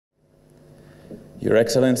Your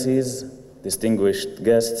Excellencies, distinguished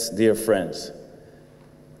guests, dear friends,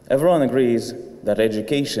 everyone agrees that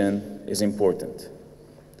education is important.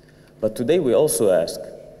 But today we also ask,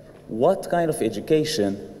 what kind of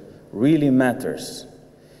education really matters?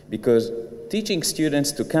 Because teaching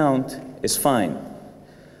students to count is fine,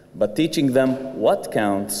 but teaching them what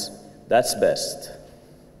counts, that's best.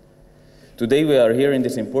 Today we are here in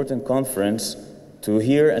this important conference to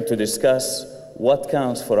hear and to discuss what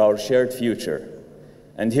counts for our shared future.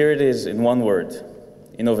 And here it is in one word: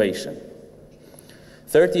 innovation.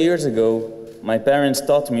 30 years ago, my parents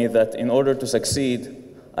taught me that in order to succeed,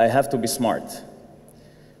 I have to be smart.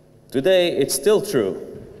 Today, it's still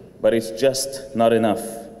true, but it's just not enough.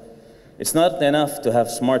 It's not enough to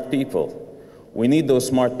have smart people. We need those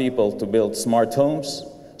smart people to build smart homes,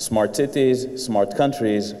 smart cities, smart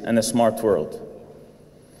countries, and a smart world.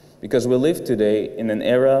 Because we live today in an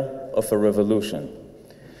era of a revolution.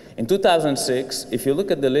 In 2006, if you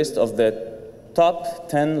look at the list of the top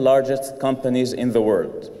 10 largest companies in the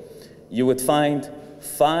world, you would find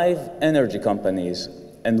 5 energy companies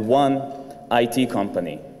and 1 IT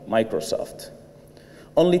company, Microsoft.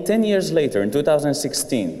 Only 10 years later, in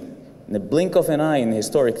 2016, in the blink of an eye in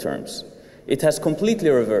historic terms, it has completely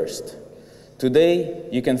reversed. Today,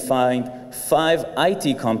 you can find 5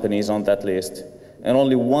 IT companies on that list and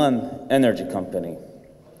only 1 energy company.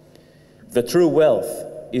 The true wealth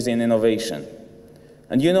is in innovation.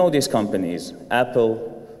 And you know these companies: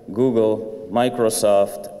 Apple, Google,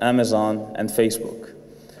 Microsoft, Amazon, and Facebook.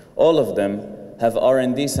 All of them have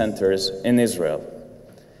R&D centers in Israel.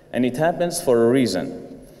 And it happens for a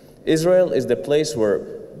reason. Israel is the place where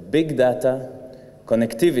big data,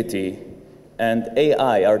 connectivity, and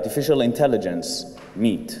AI, artificial intelligence,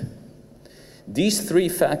 meet. These 3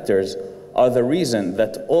 factors are the reason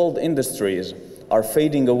that old industries are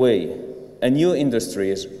fading away and new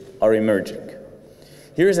industries are emerging.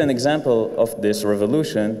 Here's an example of this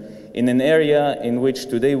revolution in an area in which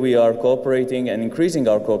today we are cooperating and increasing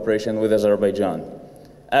our cooperation with Azerbaijan: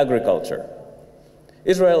 agriculture.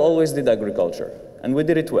 Israel always did agriculture, and we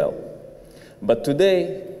did it well. But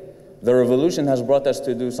today, the revolution has brought us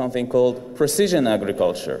to do something called precision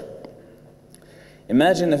agriculture.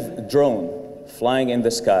 Imagine a drone flying in the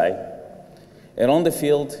sky, and on the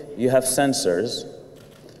field you have sensors,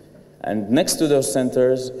 and next to those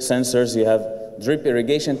sensors you have drip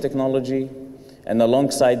irrigation technology, and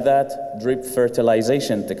alongside that, drip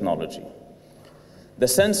fertilization technology. The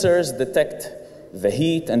sensors detect the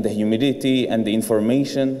heat and the humidity and the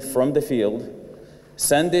information from the field,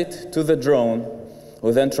 send it to the drone,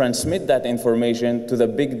 who then transmit that information to the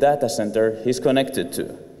big data center he's connected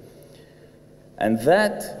to. And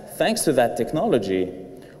that, thanks to that technology,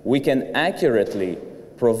 we can accurately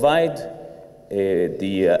provide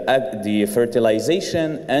the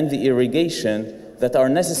fertilization and the irrigation that are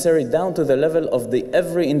necessary down to the level of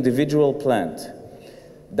every individual plant.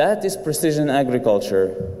 That is precision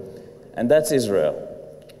agriculture, and that's Israel.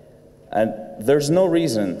 And there's no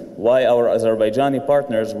reason why our Azerbaijani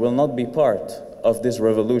partners will not be part of this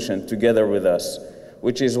revolution together with us,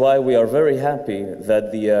 which is why we are very happy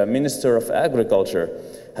that the Minister of Agriculture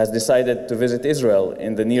has decided to visit Israel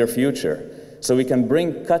in the near future, so we can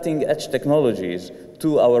bring cutting-edge technologies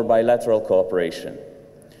to our bilateral cooperation.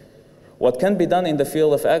 What can be done in the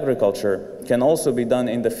field of agriculture can also be done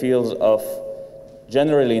in the fields of,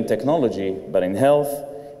 generally in technology, but in health,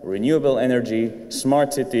 renewable energy,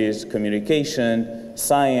 smart cities, communication,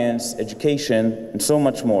 science, education, and so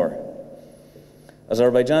much more.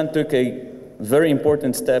 Azerbaijan took a very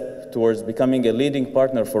important step towards becoming a leading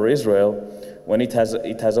partner for Israel when it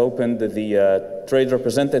has opened the Trade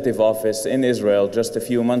Representative Office in Israel just a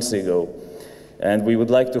few months ago. And we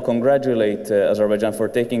would like to congratulate Azerbaijan for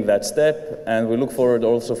taking that step, and we look forward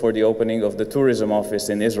also for the opening of the Tourism Office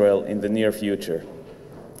in Israel in the near future.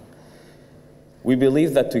 We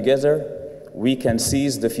believe that together we can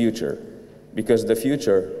seize the future, because the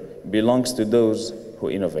future belongs to those who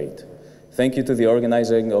innovate. Thank you to the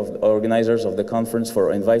organizers of the conference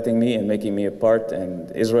for inviting me and making me a part, and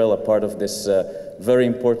Israel a part of this very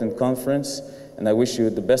important conference. And I wish you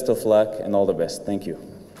the best of luck and all the best. Thank you.